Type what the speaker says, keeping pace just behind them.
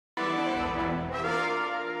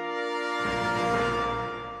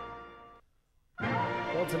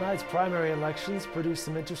Tonight's primary elections produced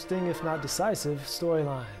some interesting, if not decisive,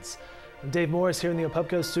 storylines. I'm Dave Morris here in the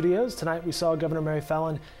Opubco studios. Tonight we saw Governor Mary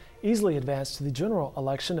Fallin easily advance to the general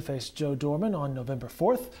election to face Joe Dorman on November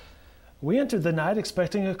 4th. We entered the night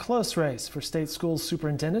expecting a close race for state schools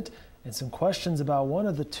superintendent and some questions about one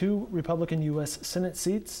of the two Republican U.S. Senate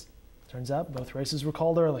seats. Turns out both races were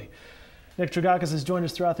called early. Nick Tragakis has joined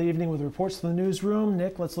us throughout the evening with reports from the newsroom.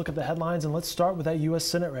 Nick, let's look at the headlines and let's start with that U.S.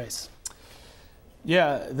 Senate race.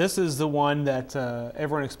 Yeah, this is the one that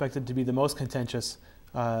everyone expected to be the most contentious.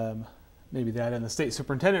 Maybe that in the state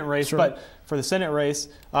superintendent race, sure. But for the Senate race,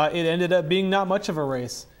 it ended up being not much of a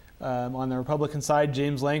race. On the Republican side,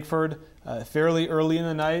 James Lankford, fairly early in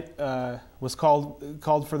the night, was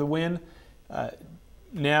called for the win.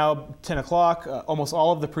 Now 10 o'clock, almost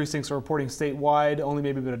all of the precincts are reporting statewide, only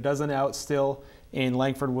maybe about a dozen out still, and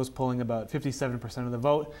Lankford was pulling about 57% of the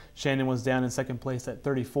vote. Shannon was down in second place at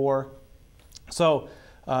 34%. So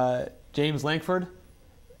James Lankford,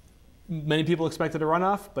 many people expected a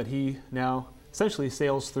runoff, but he now essentially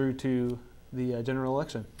sails through to the general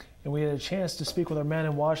election. And we had a chance to speak with our man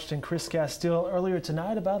in Washington, Chris Castile, earlier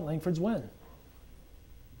tonight about Lankford's win.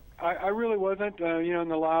 I really wasn't. In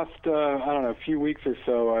the last, few weeks or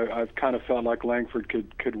so, I've kind of felt like Lankford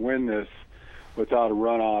could win this without a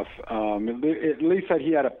runoff. At least that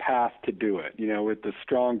he had a path to do it, with the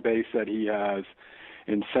strong base that he has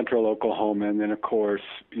in central Oklahoma, and then of course,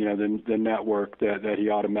 the network that he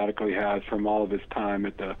automatically has from all of his time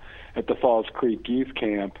at the Falls Creek Youth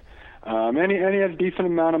Camp, and he had a decent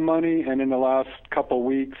amount of money. And in the last couple of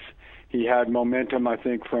weeks, he had momentum, I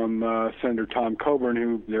think, from Senator Tom Coburn,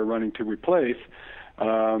 who they're running to replace,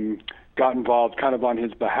 got involved kind of on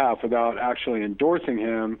his behalf without actually endorsing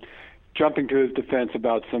him, jumping to his defense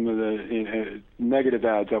about some of the negative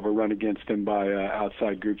ads that were run against him by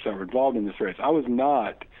outside groups that were involved in this race. I was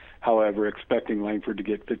not, however, expecting Lankford to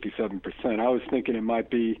get 57%. I was thinking it might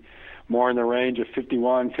be more in the range of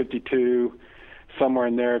 51, 52, somewhere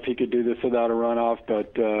in there if he could do this without a runoff,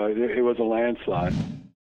 but it was a landslide.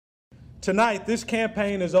 Tonight, this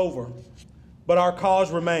campaign is over, but our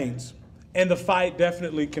cause remains, and the fight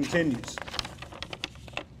definitely continues.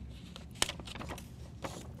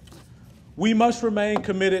 We must remain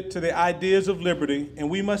committed to the ideas of liberty, and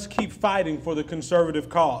we must keep fighting for the conservative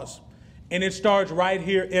cause. And it starts right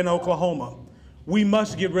here in Oklahoma. We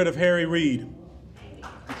must get rid of Harry Reid.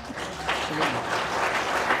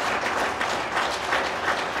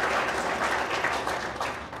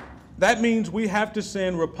 That means we have to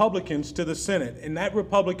send Republicans to the Senate, and that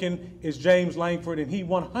Republican is James Lankford, and he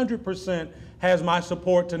 100% has my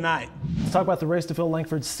support tonight. Let's talk about the race to fill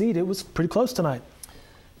Lankford's seat. It was pretty close tonight.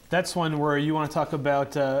 That's one where you want to talk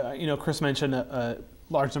about, Chris mentioned a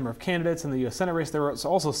large number of candidates in the U.S. Senate race. There were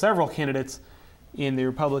also several candidates in the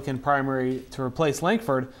Republican primary to replace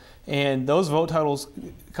Lankford, and those vote totals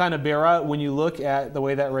kind of bear out when you look at the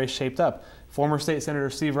way that race shaped up. Former State Senator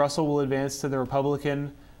Steve Russell will advance to the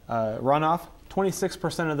Republican runoff,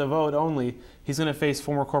 26% of the vote only. He's going to face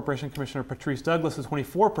former Corporation Commissioner Patrice Douglas with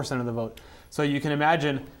 24% of the vote. So you can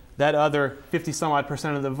imagine that other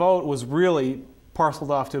 50-some-odd% of the vote was really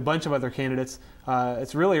parceled off to a bunch of other candidates.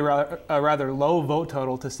 It's really a rather low vote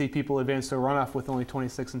total to see people advance to a runoff with only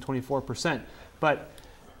 26 and 24%. But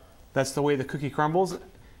that's the way the cookie crumbles.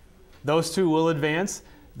 Those two will advance.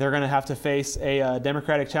 They're going to have to face a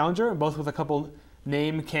Democratic challenger, both with a couple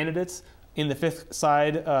name candidates. In the fifth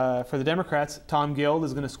side for the Democrats, Tom Guild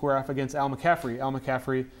is going to square off against Al McCaffrey. Al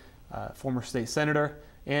McCaffrey, former state senator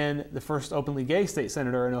and the first openly gay state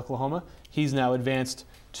senator in Oklahoma. He's now advanced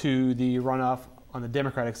to the runoff on the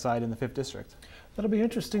Democratic side in the 5th District. That'll be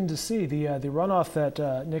interesting to see. The runoff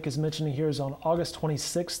that Nick is mentioning here is on August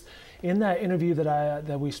 26th. In that interview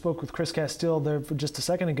that we spoke with Chris Castile there for just a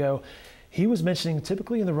second ago, he was mentioning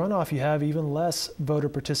typically in the runoff you have even less voter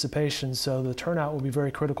participation, so the turnout will be very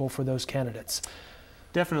critical for those candidates.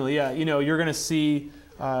 Definitely, yeah. You're going to see,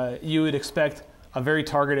 you would expect a very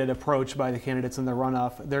targeted approach by the candidates in the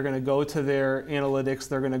runoff. They're going to go to their analytics.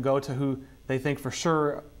 They're going to go to who they think for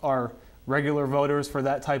sure are regular voters for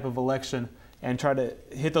that type of election and try to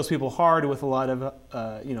hit those people hard with a lot of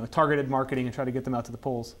targeted marketing and try to get them out to the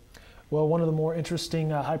polls. Well, one of the more interesting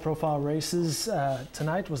high-profile races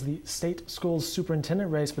tonight was the state schools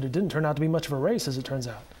superintendent race, but it didn't turn out to be much of a race, as it turns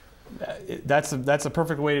out. That's a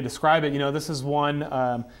perfect way to describe it. This is one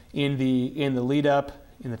in the lead-up,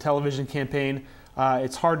 in the television campaign.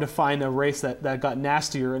 It's hard to find a race that got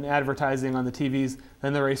nastier in advertising on the TVs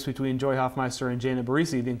than the race between Joy Hoffmeister and Janet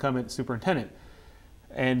Barisi, the incumbent superintendent.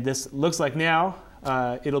 And this looks like now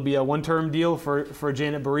it'll be a one-term deal for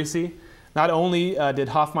Janet Barisi. Not only did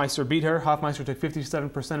Hoffmeister beat her, Hoffmeister took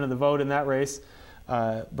 57% of the vote in that race,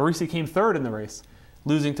 Barresi came third in the race,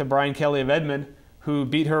 losing to Brian Kelly of Edmond, who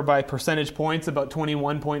beat her by percentage points, about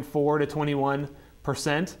 21.4 to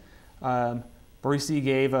 21%. Barresi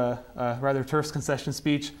gave a rather terse concession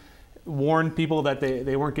speech, warned people that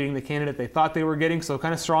they weren't getting the candidate they thought they were getting, so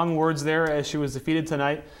kind of strong words there as she was defeated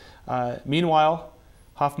tonight. Meanwhile,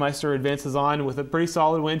 Hoffmeister advances on with a pretty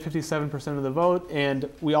solid win, 57% of the vote, and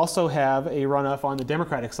we also have a runoff on the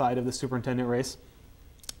Democratic side of the superintendent race.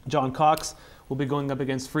 John Cox will be going up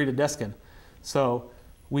against Frida Deskin. So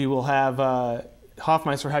we will have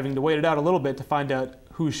Hoffmeister having to wait it out a little bit to find out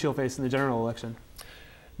who she'll face in the general election.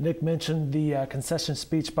 Nick mentioned the concession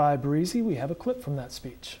speech by Barresi. We have a clip from that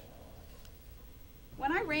speech.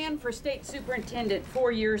 When I ran for state superintendent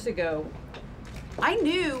 4 years ago, I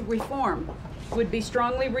knew reform would be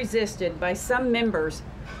strongly resisted by some members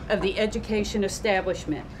of the education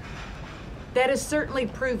establishment. That is certainly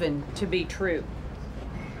proven to be true.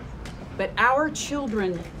 But our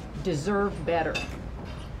children deserve better.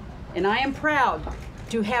 And I am proud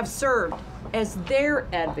to have served as their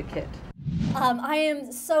advocate. I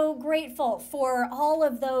am so grateful for all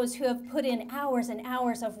of those who have put in hours and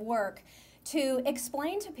hours of work to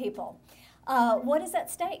explain to people what is at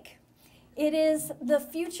stake. It is the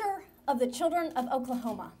future of the children of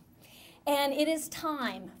Oklahoma. And it is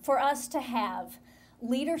time for us to have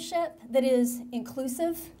leadership that is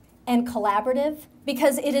inclusive and collaborative,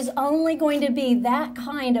 because it is only going to be that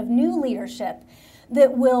kind of new leadership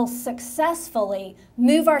that will successfully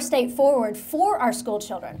move our state forward for our school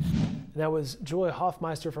children. That was Joy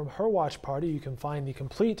Hoffmeister from her watch party. You can find the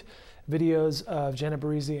complete videos of Janet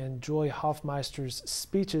Barresi and Joy Hoffmeister's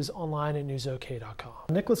speeches online at newsok.com.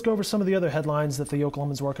 Nick, let's go over some of the other headlines that the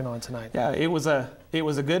Oklahoman's working on tonight. Yeah, it was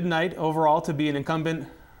a good night overall to be an incumbent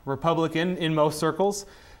Republican in most circles.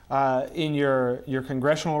 In your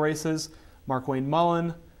congressional races, Mark Wayne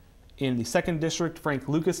Mullen in the 2nd District, Frank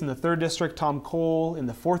Lucas in the 3rd District, Tom Cole in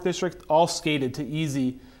the 4th District, all skated to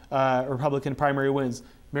easy Republican primary wins.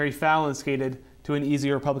 Mary Fallon skated to an easy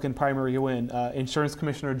Republican primary win. Insurance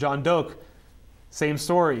Commissioner John Doak, same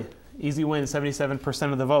story, easy win,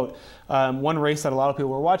 77% of the vote. One race that a lot of people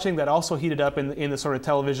were watching that also heated up in the sort of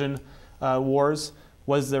television wars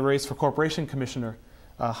was the race for Corporation Commissioner.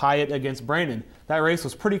 Hyatt against Brandon. That race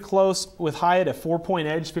was pretty close with Hyatt a 4-point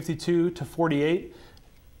edge, 52 to 48,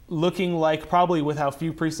 looking like probably with how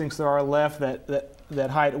few precincts there are left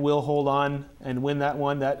that Hyatt will hold on and win that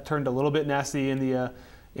one. That turned a little bit nasty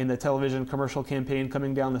in the television commercial campaign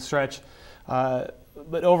coming down the stretch. But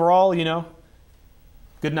overall, you know,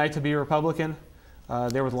 good night to be a Republican.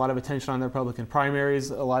 There was a lot of attention on the Republican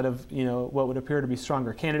primaries, a lot of, you know, what would appear to be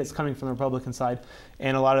stronger candidates coming from the Republican side,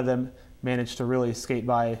 and a lot of them managed to really skate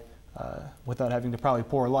by without having to probably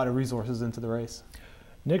pour a lot of resources into the race.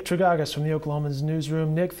 Nick Tragagas from the Oklahoman's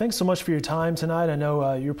newsroom. Nick, thanks so much for your time tonight. I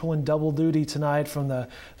know you're pulling double duty tonight from the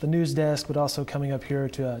news desk, but also coming up here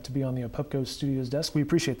to be on the Opupco Studios desk. We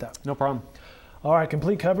appreciate that. No problem. All right,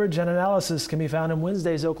 complete coverage and analysis can be found in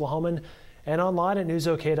Wednesday's Oklahoman and online at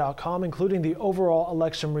newsok.com, including the overall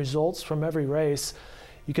election results from every race.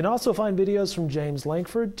 You can also find videos from James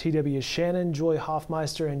Lankford, T.W. Shannon, Joy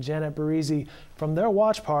Hoffmeister, and Janet Barresi from their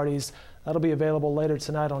watch parties. That'll be available later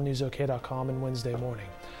tonight on newsok.com and Wednesday morning.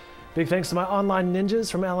 Big thanks to my online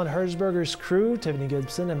ninjas from Alan Herzberger's crew, Tiffany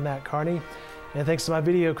Gibson and Matt Carney. And thanks to my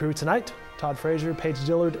video crew tonight, Todd Frazier, Paige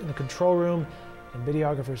Dillard in the control room, and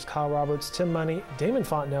videographers Kyle Roberts, Tim Money, Damon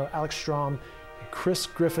Fontenot, Alex Strom, and Chris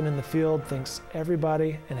Griffin in the field. Thanks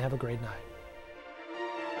everybody, and have a great night.